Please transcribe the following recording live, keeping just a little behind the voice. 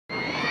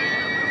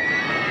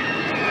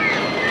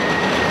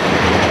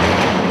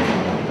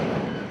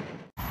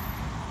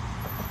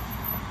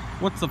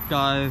What's up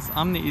guys,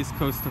 I'm the East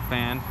Coaster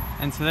fan,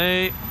 and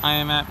today I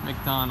am at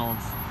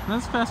McDonald's. And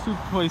this fast food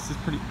place is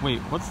pretty... Wait,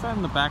 what's that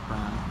in the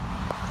background?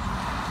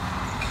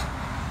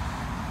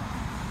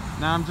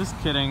 Now I'm just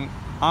kidding.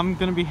 I'm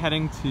gonna be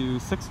heading to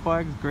Six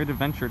Flags Great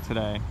Adventure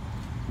today.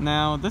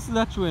 Now this is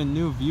actually a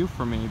new view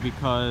for me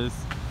because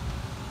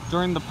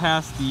during the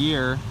past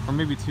year, or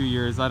maybe 2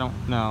 years, I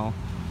don't know,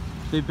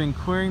 they've been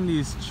clearing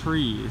these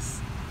trees.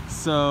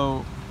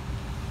 So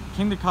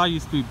Kingda Ka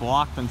used to be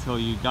blocked until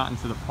you got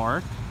into the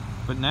park.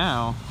 But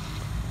now,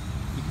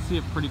 you can see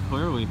it pretty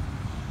clearly.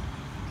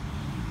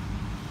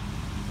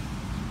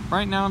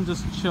 Right now I'm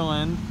just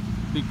chilling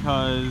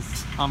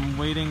because I'm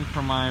waiting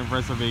for my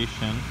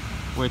reservation,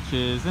 which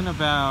is in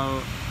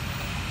about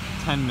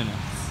 10 minutes.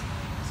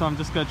 So I'm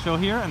just gonna chill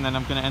here and then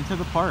I'm gonna enter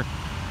the park.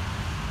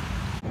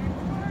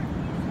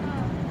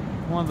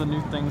 One of the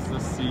new things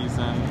this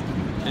season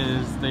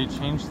is they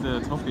changed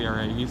the topi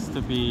area. It used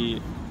to be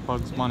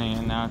Bugs Bunny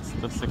and now it's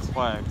the Six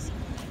Flags.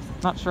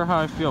 Not sure how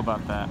I feel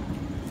about that.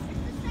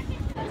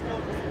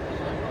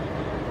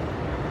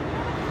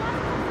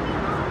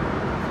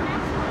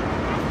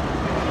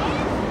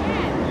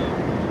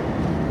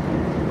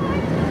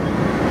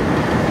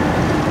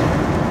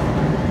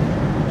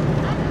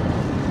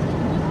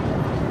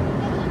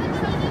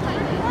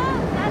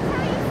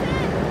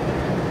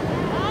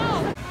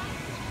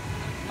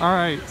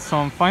 Alright, so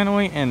I'm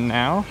finally in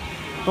now.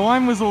 The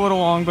line was a little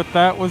long, but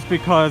that was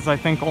because I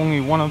think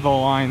only one of the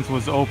lines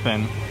was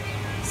open.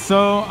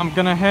 So I'm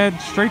gonna head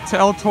straight to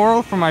El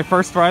Toro for my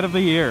first ride of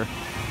the year.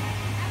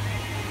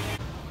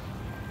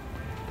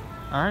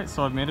 Alright,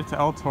 so I've made it to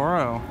El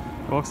Toro.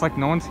 It looks like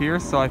no one's here,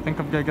 so I think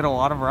I'm gonna get a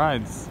lot of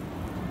rides.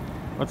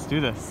 Let's do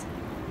this.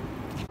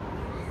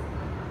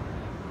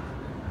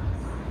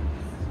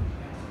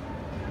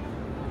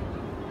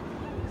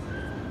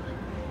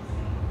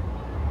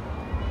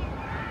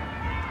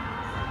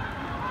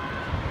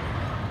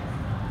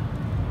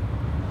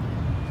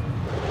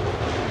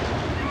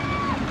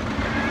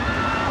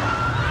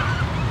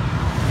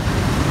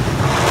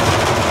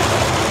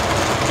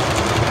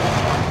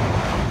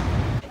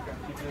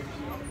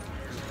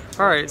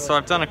 Alright, so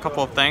I've done a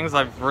couple of things.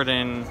 I've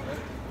ridden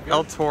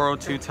El Toro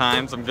 2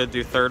 times. I'm going to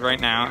do third right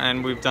now.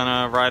 And we've done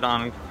a ride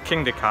on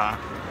Kingda Ka.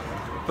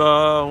 The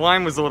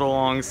line was a little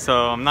long, so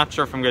I'm not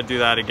sure if I'm going to do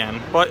that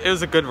again. But it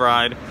was a good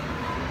ride.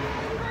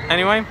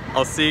 Anyway,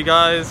 I'll see you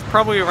guys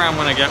probably around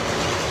when I get...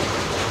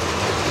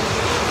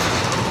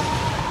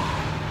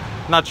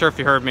 Not sure if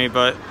you heard me,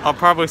 but I'll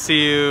probably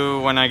see you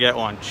when I get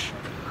lunch.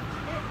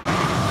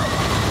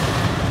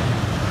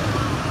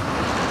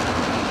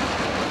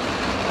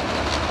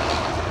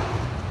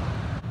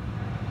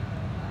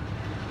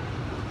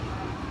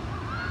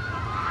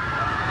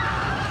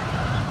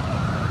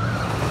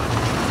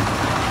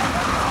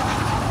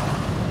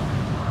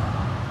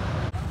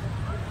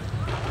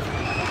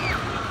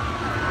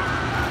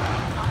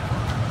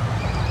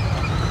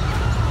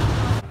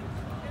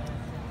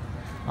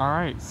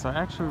 Alright, so I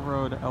actually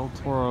rode El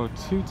Toro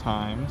 2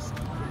 times,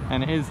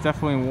 and it is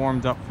definitely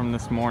warmed up from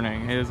this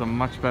morning. It is a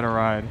much better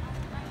ride.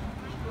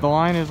 The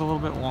line is a little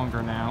bit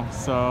longer now,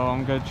 so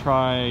I'm going to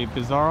try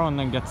Bizarro and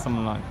then get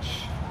some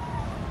lunch.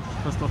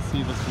 First let's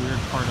see this weird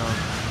part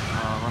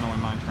of Runaway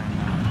Mine Train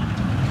now.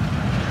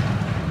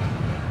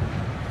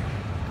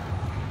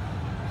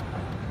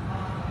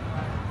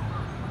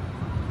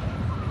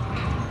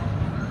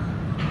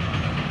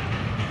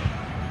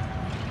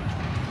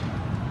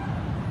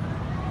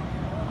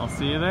 I'll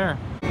see you there.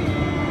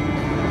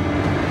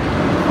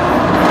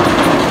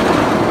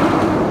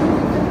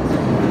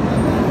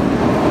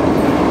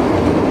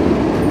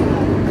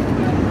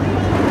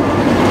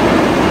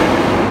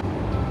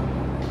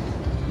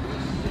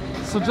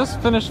 So just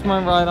finished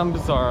my ride on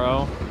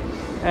Bizarro,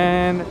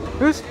 and it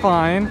was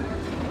fine.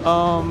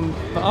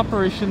 The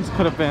operations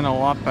could have been a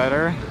lot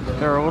better.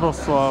 They're a little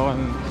slow,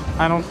 and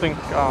I don't think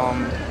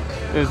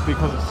it was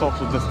because of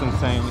social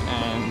distancing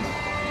and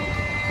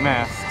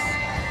masks.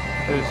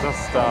 It was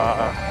just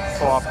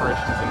slow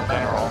operations in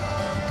general.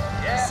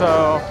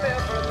 So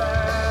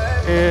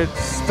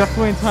it's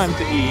definitely time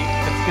to eat.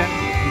 It's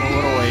getting a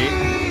little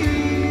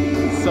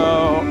late. So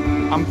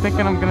I'm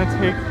thinking I'm gonna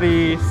take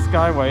the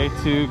Skyway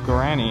to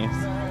Granny's.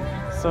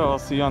 So I'll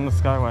see you on the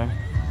Skyway.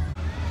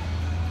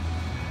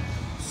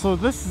 So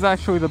this is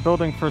actually the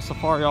building for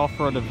Safari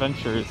Off-Road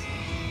Adventures.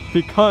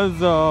 Because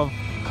of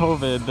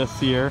COVID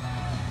this year,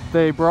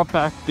 they brought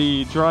back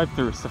the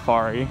drive-through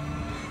safari.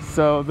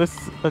 So this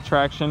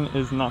attraction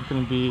is not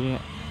going to be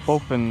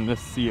open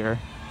this year.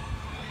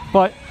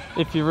 But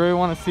if you really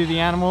want to see the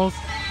animals,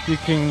 you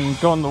can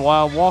go on the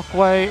Wild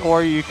Walkway,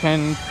 or you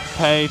can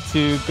pay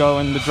to go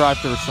in the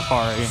drive-through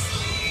safari.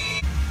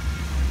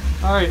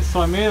 Alright,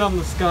 so I made it on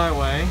the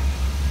Skyway.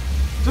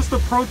 Just a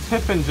pro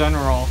tip in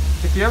general,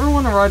 if you ever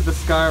want to ride the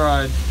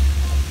Skyride,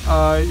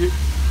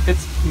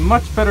 it's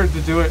much better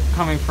to do it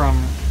coming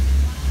from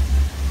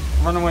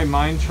Runaway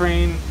Mine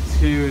Train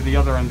to the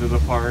other end of the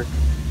park.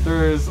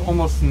 There is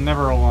almost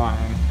never a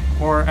line,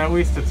 or at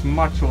least it's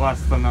much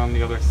less than on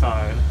the other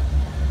side.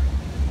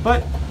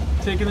 But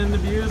taking in the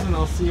views, and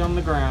I'll see you on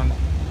the ground.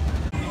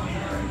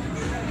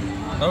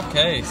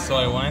 Okay, so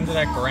I landed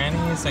at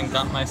Granny's and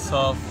got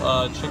myself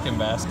a chicken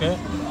basket.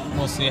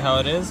 We'll see how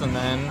it is, and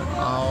then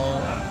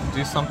I'll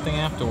do something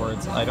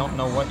afterwards. I don't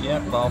know what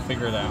yet, but I'll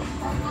figure it out.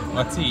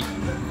 Let's eat.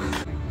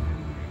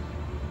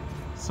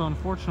 So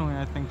unfortunately,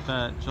 I think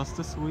that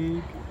Justice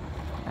League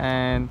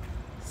and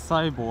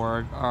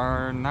Cyborg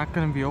are not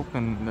going to be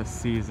open this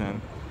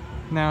season.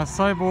 Now,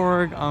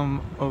 Cyborg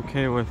I'm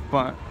okay with,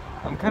 but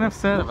I'm kind of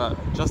sad about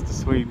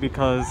Justice League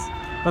because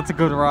that's a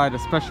good ride,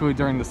 especially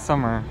during the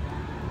summer,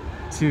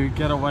 to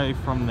get away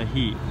from the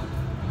heat.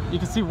 You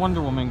can see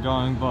Wonder Woman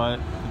going, but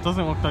it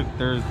doesn't look like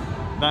there's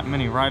that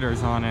many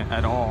riders on it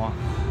at all.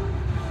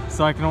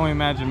 So I can only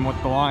imagine what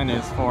the line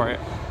is for it.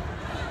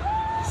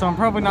 So I'm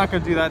probably not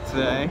going to do that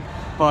today,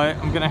 but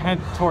I'm going to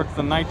head towards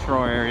the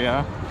Nitro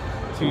area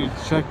to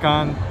check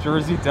on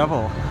Jersey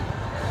Devil.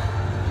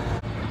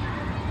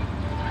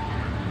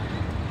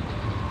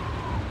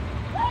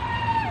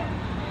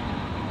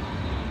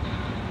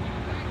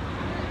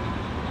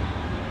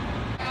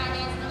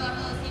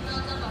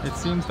 It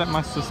seems that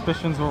my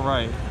suspicions were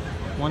right.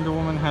 Wonder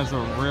Woman has a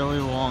really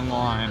long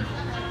line.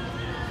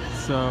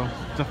 So,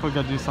 definitely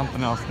gotta do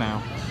something else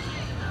now.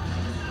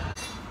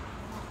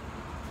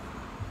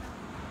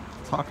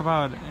 Talk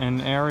about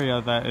an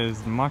area that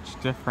is much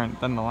different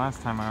than the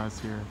last time I was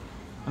here.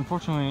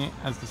 Unfortunately,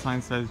 as the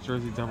sign says,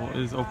 Jersey Devil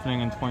is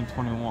opening in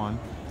 2021.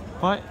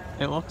 But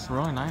it looks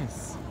really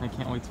nice. I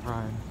can't wait to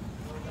ride.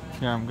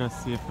 Here, I'm gonna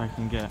see if I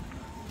can get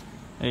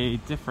a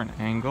different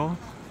angle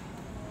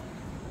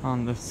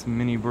on this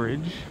mini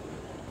bridge.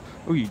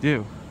 Oh, you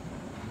do.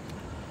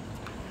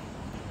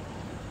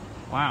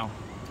 Wow.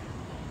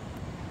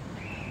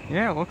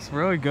 Yeah, it looks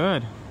really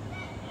good.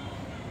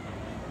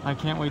 I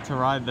can't wait to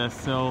ride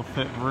this. It'll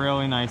fit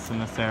really nice in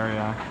this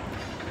area.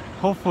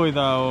 Hopefully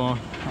though,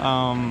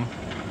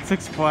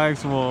 Six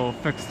Flags will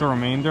fix the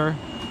remainder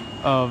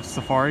of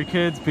Safari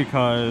Kids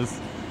because,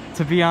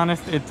 to be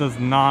honest, it does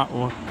not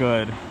look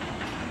good.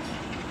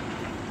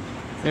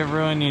 It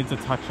really needs a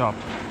touch up.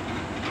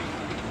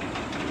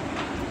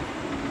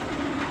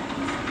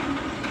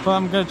 But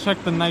I'm gonna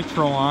check the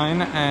Nitro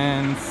line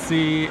and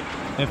see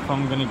if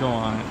I'm gonna go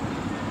on it.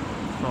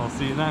 So I'll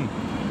see you then.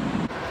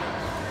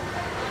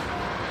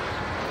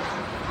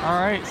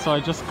 Alright, so I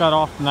just got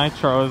off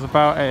Nitro. It was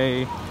about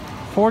a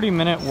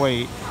 40-minute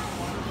wait.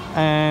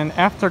 And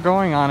after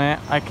going on it,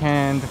 I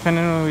can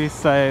definitively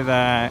say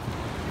that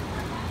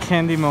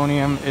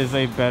Candymonium is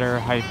a better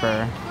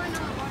hyper.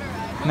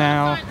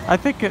 Now, I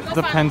think it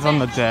depends on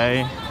the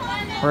day,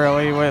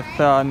 really, with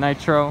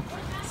Nitro.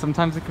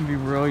 Sometimes it can be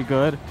really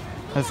good,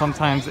 and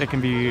sometimes it can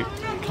be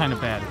kind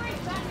of bad.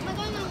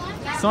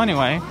 So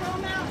anyway,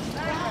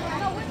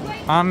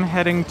 I'm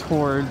heading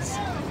towards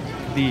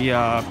the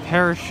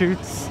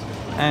Parachutes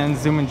and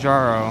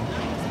Zumanjaro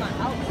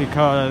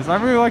because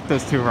I really like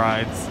those two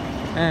rides,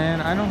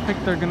 and I don't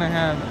think they're gonna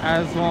have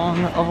as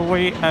long of a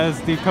wait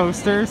as the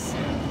coasters.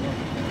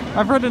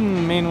 I've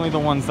ridden mainly the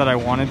ones that I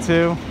wanted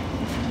to,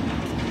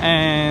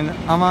 and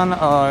I'm on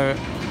a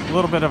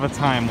little bit of a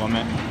time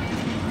limit.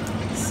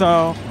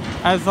 So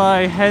as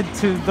I head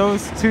to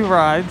those two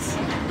rides,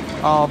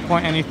 I'll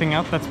point anything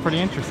out that's pretty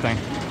interesting.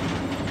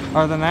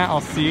 Other than that, I'll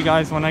see you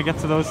guys when I get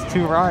to those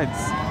two rides.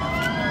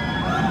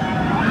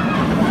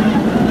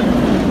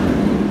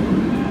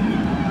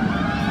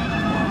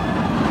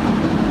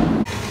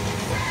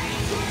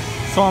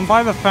 So I'm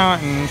by the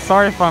fountain.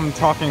 Sorry if I'm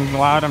talking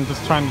loud, I'm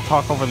just trying to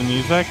talk over the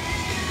music.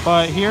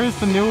 But here's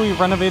the newly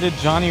renovated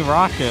Johnny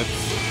Rockets.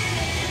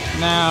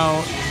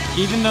 Now,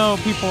 even though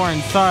people are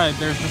inside,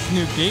 there's this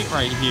new gate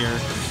right here,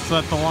 so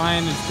that the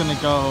line is going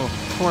to go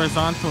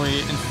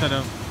horizontally instead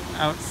of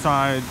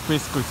outside,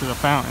 basically to the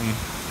fountain.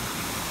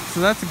 So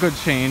that's a good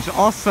change.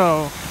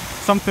 Also,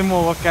 something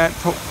we'll look at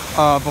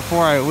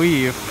before I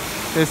leave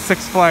is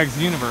Six Flags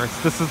Universe.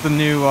 This is the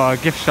new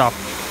gift shop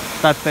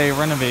that they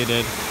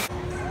renovated.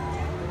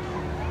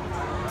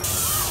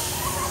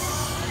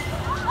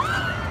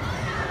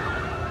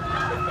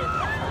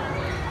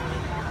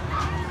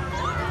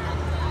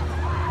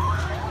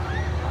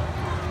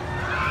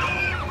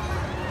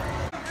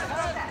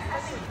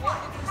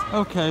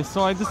 Okay,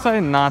 so I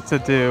decided not to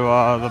do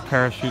the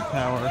parachute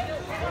tower.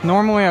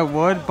 Normally I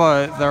would,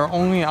 but they're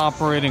only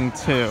operating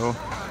 2.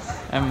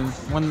 And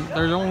when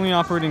they're only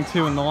operating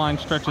 2 and the line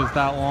stretches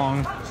that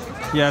long,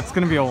 yeah, it's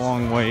gonna be a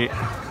long wait.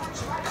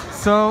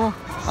 So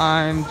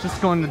I'm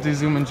just going to do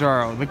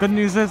Zumanjaro. The good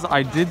news is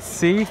I did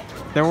see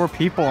there were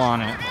people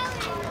on it.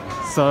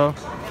 So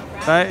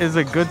that is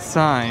a good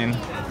sign.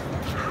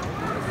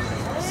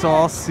 So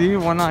I'll see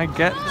when I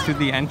get to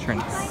the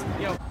entrance.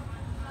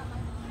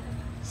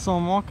 So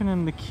I'm walking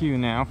in the queue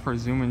now for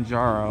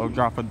Zumanjaro,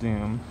 Drop of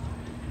Doom.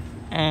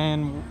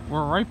 And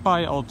we're right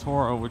by El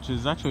Toro, which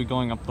is actually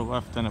going up the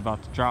left and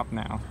about to drop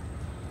now.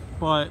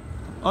 But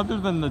other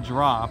than the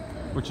drop,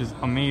 which is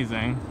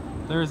amazing,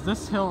 there's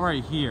this hill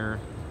right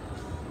here,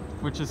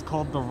 which is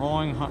called the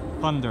Rolling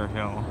Thunder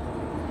Hill.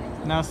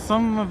 Now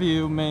some of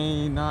you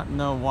may not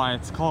know why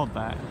it's called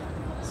that,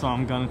 so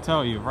I'm gonna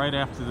tell you right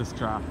after this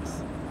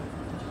drops.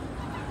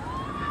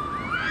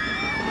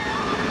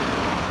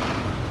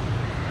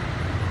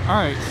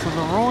 Alright, so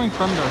the Rolling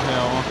Thunder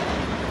Hill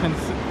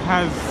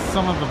has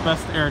some of the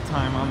best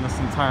airtime on this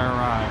entire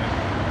ride.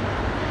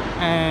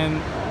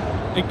 And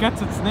it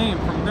gets its name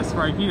from this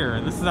right here.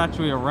 This is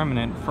actually a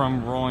remnant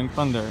from Rolling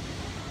Thunder.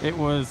 It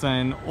was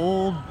an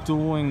old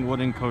dueling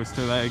wooden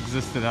coaster that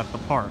existed at the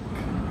park.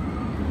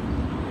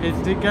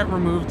 It did get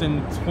removed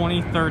in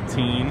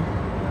 2013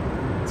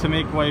 to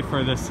make way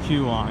for this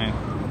queue line,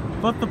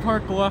 but the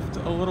park left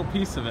a little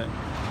piece of it.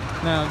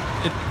 Now,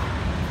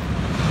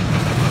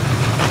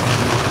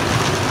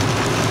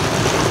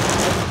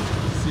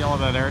 see all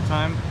that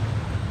airtime?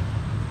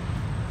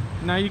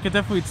 Now you can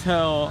definitely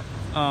tell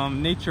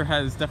nature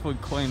has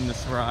definitely claimed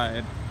this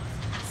ride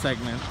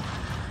segment,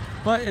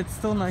 but it's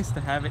still nice to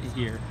have it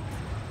here.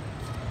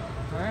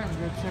 Alright, I'm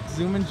gonna check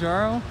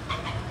Zumanjaro,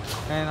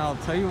 and I'll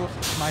tell you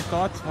my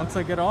thoughts once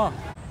I get off.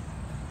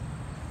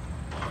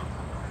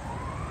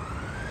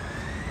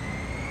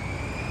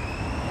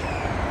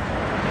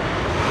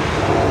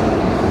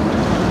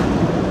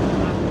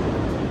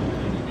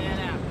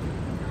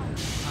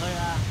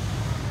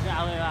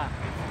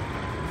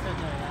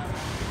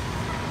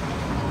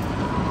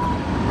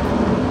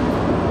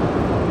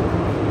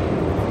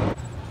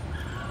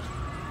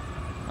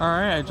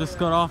 Alright, I just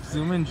got off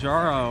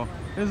Zumanjaro.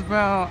 It was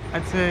about,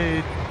 I'd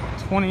say,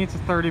 20 to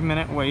 30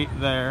 minute wait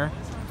there.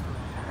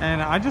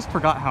 And I just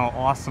forgot how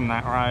awesome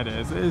that ride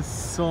is. It is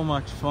so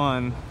much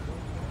fun.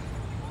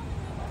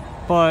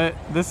 But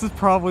this is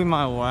probably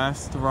my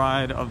last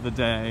ride of the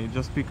day,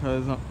 just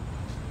because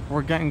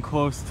we're getting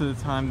close to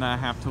the time that I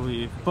have to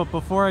leave. But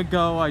before I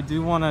go, I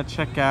do want to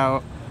check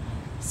out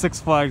Six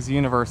Flags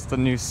Universe, the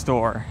new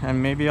store,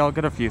 and maybe I'll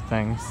get a few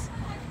things.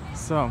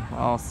 So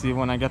I'll see you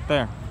when I get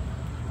there.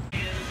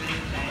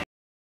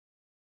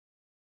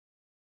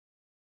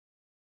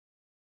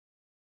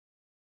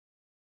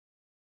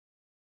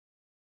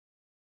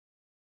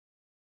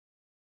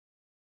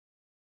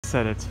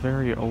 Said it's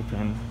very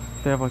open.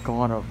 They have like a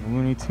lot of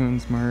Looney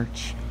Tunes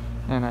merch,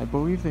 and I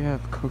believe they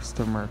have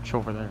coaster merch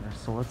over there,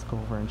 so let's go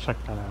over and check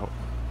that out.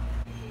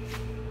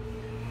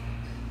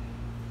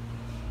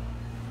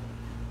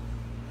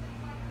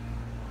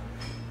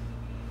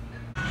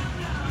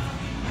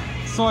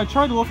 So I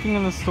tried looking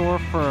in the store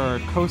for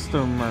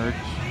coaster merch,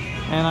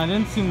 and I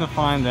didn't seem to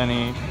find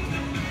any.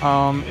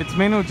 It's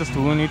mainly just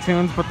Looney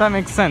Tunes, but that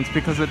makes sense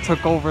because it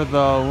took over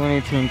the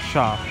Looney Tunes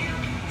shop.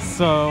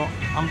 So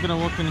I'm gonna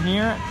look in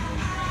here,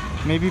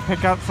 maybe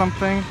pick out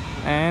something,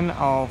 and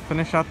I'll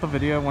finish out the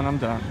video when I'm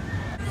done.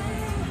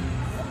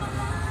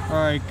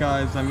 Alright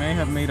guys, I may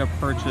have made a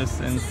purchase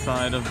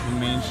inside of the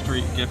Main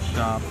Street gift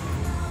shop.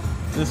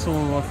 This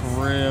will look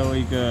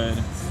really good.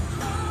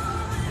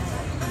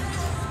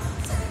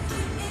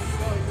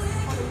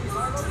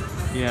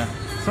 Yeah,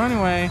 so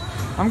anyway,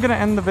 I'm gonna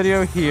end the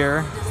video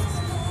here.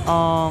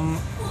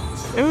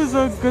 It was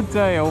a good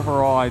day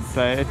overall, I'd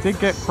say. It did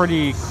get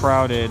pretty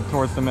crowded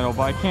towards the middle,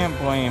 but I can't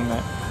blame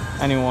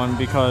anyone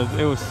because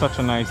it was such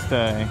a nice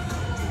day.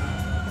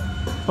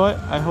 But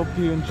I hope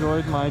you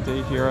enjoyed my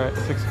day here at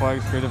Six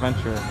Flags Great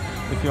Adventure.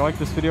 If you liked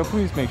this video,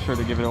 please make sure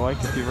to give it a like.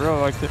 If you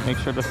really liked it, make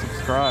sure to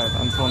subscribe.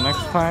 Until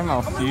next time,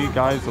 I'll see you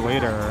guys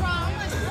later.